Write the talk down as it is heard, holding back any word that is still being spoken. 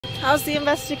How's the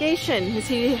investigation?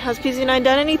 Has PZ9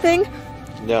 done anything?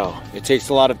 No, it takes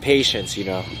a lot of patience, you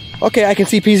know. Okay, I can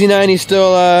see PZ9, he's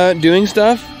still doing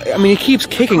stuff. I mean, he keeps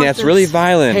kicking, that's really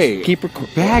violent. Hey,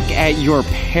 back at your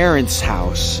parents'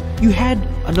 house, you had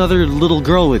another little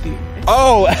girl with you.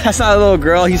 Oh, that's not a little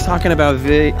girl, he's talking about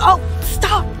Oh,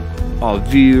 stop! Oh,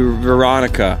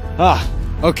 Veronica. Ah,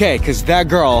 okay, because that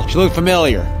girl, she looked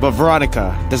familiar, but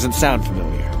Veronica doesn't sound familiar.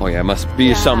 Oh yeah, it must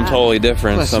be something totally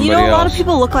different, somebody You know, a lot else. of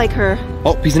people look like her.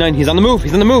 Oh, PZ9, he's on the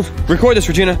move, Record this,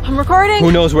 Regina. I'm recording.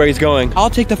 Who knows where he's going? I'll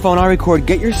take the phone, I'll record.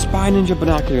 Get your Spy Ninja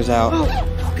binoculars out.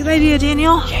 Oh, good idea,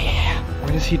 Daniel. Yeah.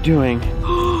 What is he doing?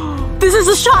 This is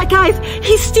a shot, guys.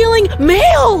 He's stealing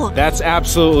mail. That's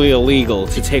absolutely illegal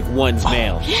to take one's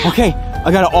mail. Yeah. Okay,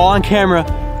 I got it all on camera.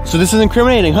 So this is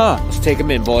incriminating, huh? Let's take him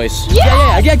in, boys.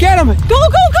 Yeah, get him. Go,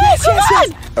 guys, come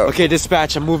on. Okay,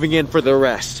 dispatch, I'm moving in for the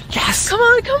arrest. Yes. Come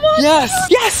on.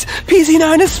 Yes.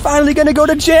 PZ9 is finally gonna go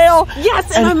to jail.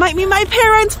 Yes, and I might meet my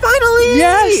parents finally.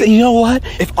 Yes, and you know what?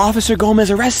 If Officer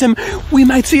Gomez arrests him, we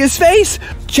might see his face.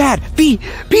 Chad,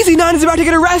 PZ9 is about to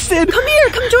get arrested. Come here,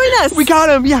 come join us. We got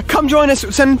him. Yeah, come join us.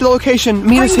 Send the location.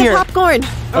 Meet us here. Popcorn.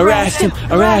 Arrest him.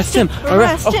 Oh,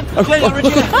 Hey,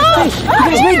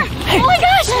 Oh my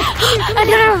gosh! I'm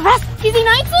gonna arrest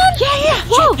PZ9 soon? Yeah.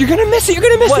 Whoa! you're gonna miss it.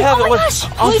 What happened? Oh my gosh!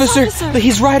 Officer,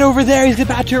 he's right over there. He's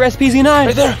about to arrest PZ9.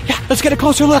 Right there. Yeah, let's get a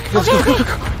closer look. Okay.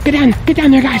 Get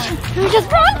down there, guys. Can we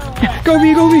just run? Go,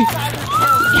 B.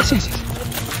 Yes.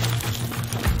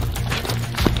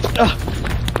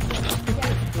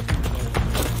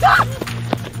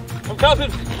 I'm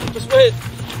coming. Just wait.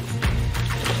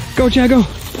 Go, Chad, go.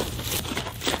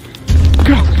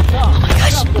 You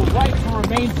have the right to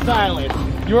remain silent.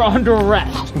 You're under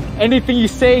arrest. Anything you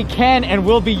say can and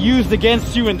will be used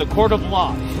against you in the court of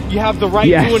law. You have the right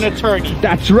to an attorney.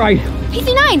 That's right.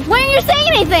 PZ9, why aren't you saying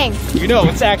anything? You know,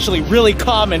 it's actually really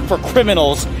common for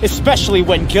criminals, especially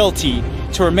when guilty,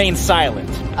 to remain silent.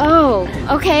 Oh,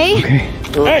 okay.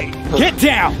 Hey, get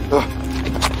down!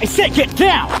 I said get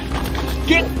down!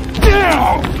 Get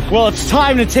down! Well, it's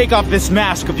time to take off this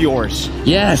mask of yours.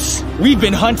 Yes. We've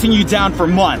been hunting you down for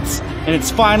months, and it's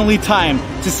finally time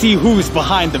to see who's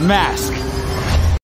behind the mask.